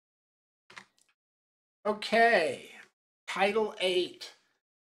Okay, Title 8,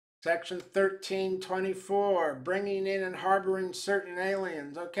 Section 1324, bringing in and harboring certain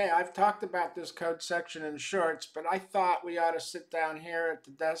aliens. Okay, I've talked about this code section in shorts, but I thought we ought to sit down here at the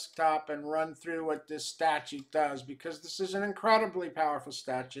desktop and run through what this statute does, because this is an incredibly powerful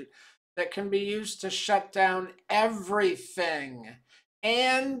statute that can be used to shut down everything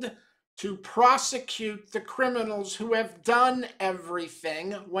and to prosecute the criminals who have done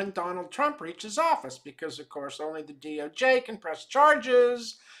everything when Donald Trump reaches office, because, of course, only the DOJ can press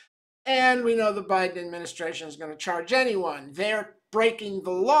charges, and we know the Biden administration is going to charge anyone. They're breaking the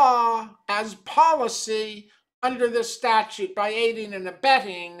law as policy under this statute by aiding and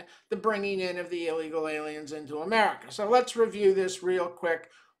abetting the bringing in of the illegal aliens into America. So let's review this real quick,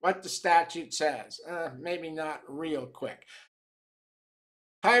 what the statute says. Maybe not real quick.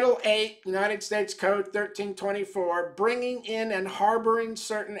 Title 8, United States Code 1324, bringing in and harboring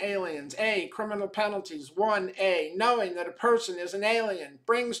certain aliens. A, criminal penalties. 1A, knowing that a person is an alien,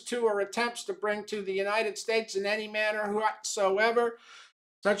 brings to or attempts to bring to the United States in any manner whatsoever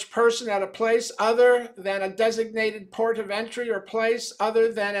such person at a place other than a designated port of entry or place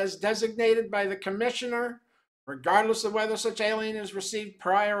other than as designated by the commissioner, regardless of whether such alien has received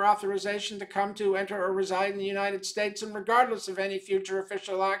prior authorization to come to, enter, or reside in the United States, and regardless of any future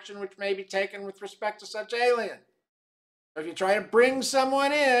official action which may be taken with respect to such alien. So if you try to bring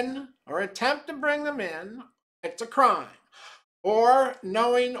someone in or attempt to bring them in, it's a crime. Or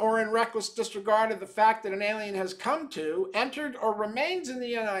knowing or in reckless disregard of the fact that an alien has come to, entered, or remains in the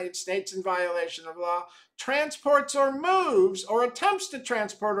United States in violation of law, transports or moves or attempts to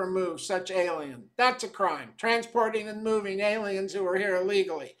transport or move such alien. That's a crime. Transporting and moving aliens who are here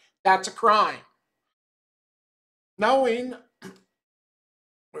illegally. That's a crime. Knowing,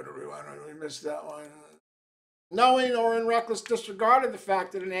 where do we want to, we missed that one. Knowing or in reckless disregard of the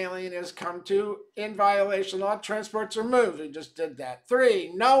fact that an alien has come to in violation of law, transports or moves. We just did that.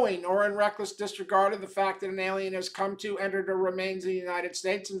 3, knowing or in reckless disregard of the fact that an alien has come to, entered, or remains in the United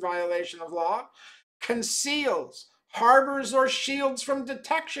States in violation of law, conceals, harbors, or shields from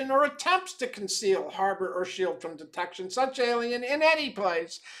detection, or attempts to conceal, harbor, or shield from detection such alien in any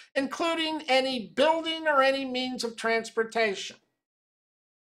place, including any building or any means of transportation.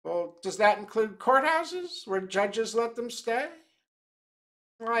 Well, does that include courthouses where judges let them stay?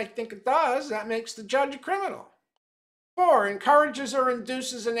 Well, I think it does. That makes the judge a criminal. 4, encourages or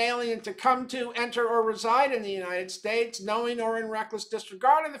induces an alien to come to, enter, or reside in the United States, knowing or in reckless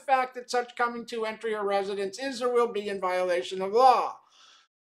disregard of the fact that such coming to, entry, or residence is or will be in violation of law.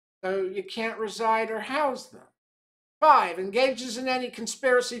 So you can't reside or house them. 5, engages in any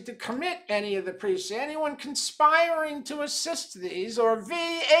conspiracy to commit any of the preceding, anyone conspiring to assist these, or V,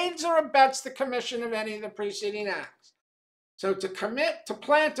 aids or abets the commission of any of the preceding acts. So to commit, to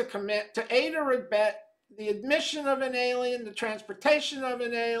plan to commit, to aid or abet the admission of an alien, the transportation of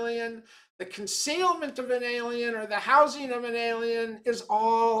an alien, the concealment of an alien, or the housing of an alien is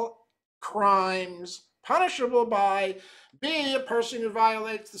all crimes punishable by B, a person who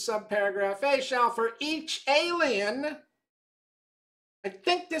violates the subparagraph A shall for each alien. I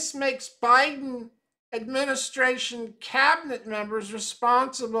think this makes Biden administration cabinet members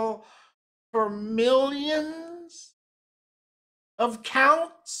responsible for millions of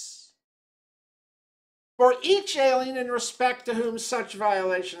counts for each alien in respect to whom such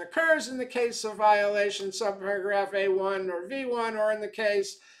violation occurs, in the case of violation subparagraph A1 or V1, or in the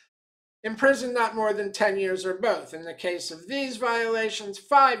case imprisoned not more than 10 years or both. In the case of these violations,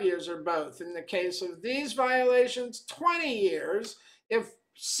 5 years or both. In the case of these violations, 20 years if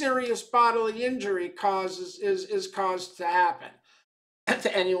serious bodily injury is caused to happen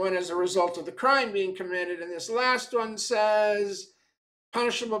to anyone as a result of the crime being committed. And this last one says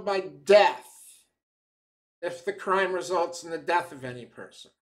punishable by death if the crime results in the death of any person.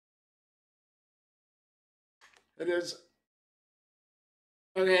 It is.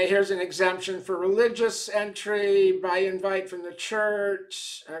 Okay, here's an exemption for religious entry by invite from the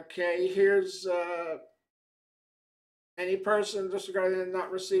church. Okay, here's any person disregarding and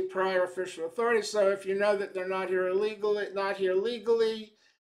not receive prior official authority. So if you know that they're not here legally,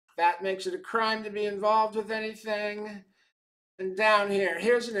 that makes it a crime to be involved with anything. And down here,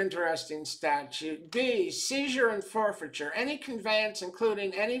 here's an interesting statute. B, seizure and forfeiture. Any conveyance,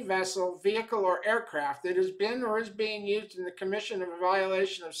 including any vessel, vehicle, or aircraft that has been or is being used in the commission of a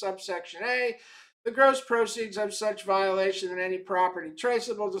violation of subsection A, the gross proceeds of such violation and any property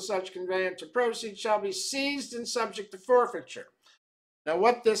traceable to such conveyance or proceeds shall be seized and subject to forfeiture. Now,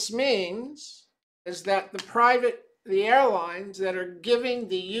 what this means is that the private the airlines that are giving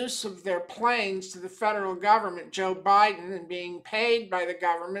the use of their planes to the federal government, Joe Biden, and being paid by the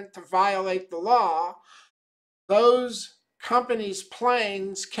government to violate the law, those companies'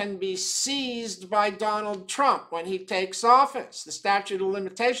 planes can be seized by Donald Trump when he takes office. The statute of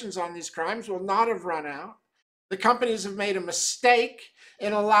limitations on these crimes will not have run out. The companies have made a mistake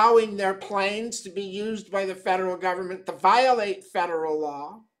in allowing their planes to be used by the federal government to violate federal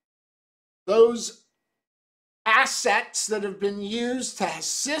law. Those assets that have been used to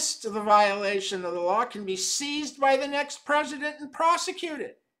assist the violation of the law can be seized by the next president and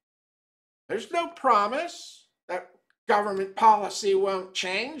prosecuted. There's no promise that government policy won't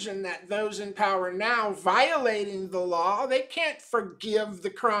change and that those in power now violating the law, they can't forgive the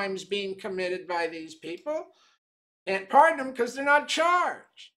crimes being committed by these people. Can't pardon them because they're not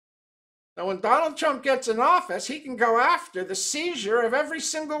charged. Now, when Donald Trump gets in office, he can go after the seizure of every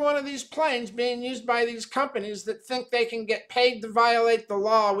single one of these planes being used by these companies that think they can get paid to violate the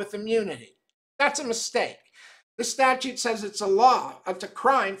law with immunity. That's a mistake. The statute says it's a law, it's a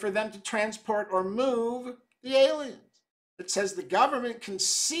crime for them to transport or move the aliens. It says the government can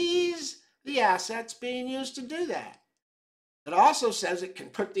seize the assets being used to do that. It also says it can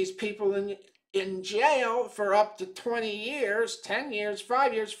put these people in jail for up to 20 years, 10 years,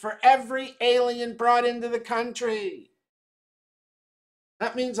 5 years for every alien brought into the country.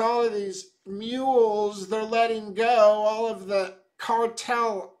 That means all of these mules they're letting go, all of the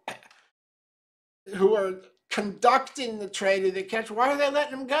cartel who are conducting the trade of the catch, why are they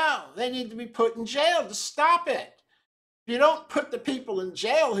letting them go? They need to be put in jail to stop it. If you don't put the people in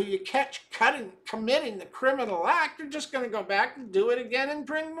jail who you catch committing the criminal act, they're just going to go back and do it again and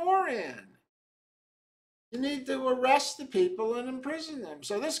bring more in. You need to arrest the people and imprison them.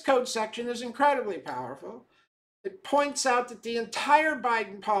 So this code section is incredibly powerful. It points out that the entire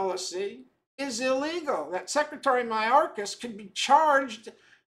Biden policy is illegal, that Secretary Mayorkas could be charged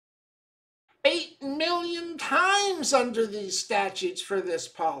 8 million times under these statutes for this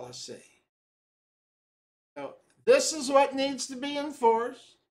policy. So this is what needs to be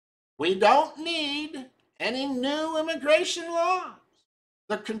enforced. We don't need any new immigration laws.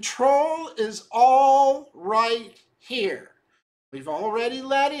 The control is all right here. We've already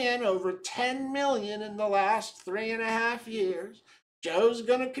let in over 10 million in the last 3.5 years. Joe's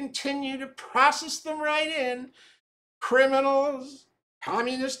going to continue to process them right in. Criminals,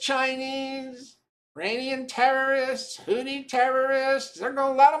 communist Chinese, Iranian terrorists, Houthi terrorists, they're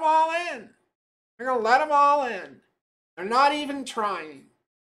going to let them all in. They're going to let them all in. They're not even trying.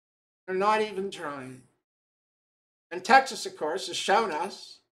 They're not even trying. And Texas, of course, has shown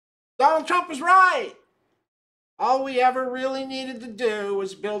us Donald Trump was right. All we ever really needed to do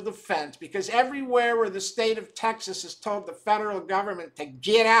was build a fence, because everywhere where the state of Texas has told the federal government to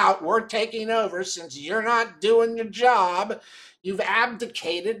get out, we're taking over since you're not doing your job, you've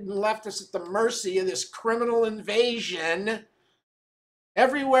abdicated and left us at the mercy of this criminal invasion.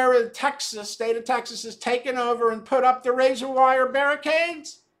 Everywhere where the state of Texas has taken over and put up the razor wire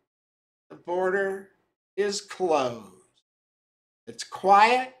barricades, the border is closed. It's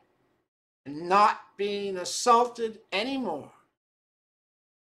quiet and not being assaulted anymore.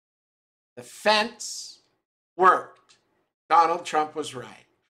 The fence worked. Donald Trump was right.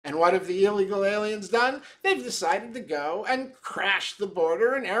 And what have the illegal aliens done? They've decided to go and crash the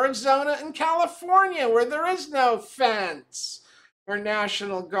border in Arizona and California, where there is no fence or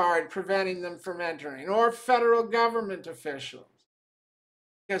National Guard preventing them from entering, or federal government officials.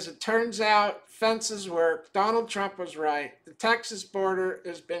 Because it turns out fences work. Donald Trump was right. The Texas border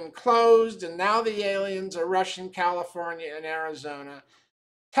has been closed, and now the aliens are rushing California and Arizona.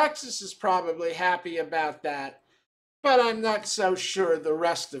 Texas is probably happy about that, but I'm not so sure the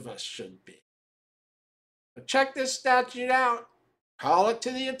rest of us should be. But check this statute out. Call it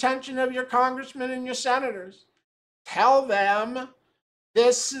to the attention of your congressmen and your senators. Tell them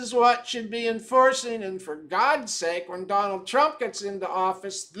this is what should be enforcing, and for God's sake, when Donald Trump gets into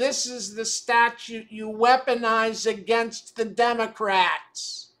office, this is the statute you weaponize against the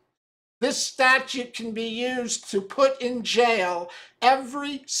Democrats. This statute can be used to put in jail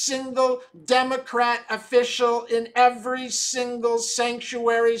every single Democrat official in every single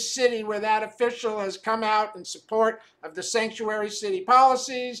sanctuary city where that official has come out in support of the sanctuary city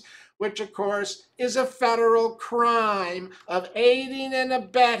policies, which of course is a federal crime of aiding and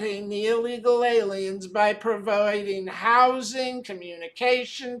abetting the illegal aliens by providing housing,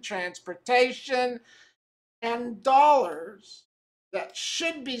 communication, transportation, and dollars that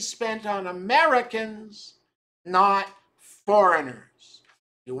should be spent on Americans, not foreigners.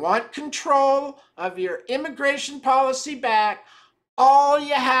 You want control of your immigration policy back, All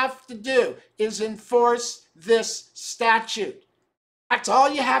you have to do is enforce this statute. That's all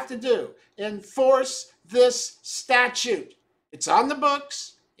you have to do. Enforce this statute. It's on the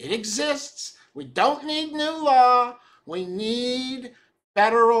books. It exists. We don't need new law. We need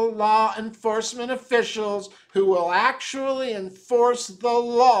federal law enforcement officials who will actually enforce the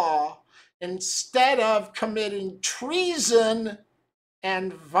law instead of committing treason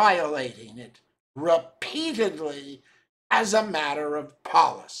and violating it repeatedly as a matter of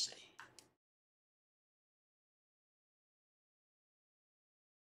policy.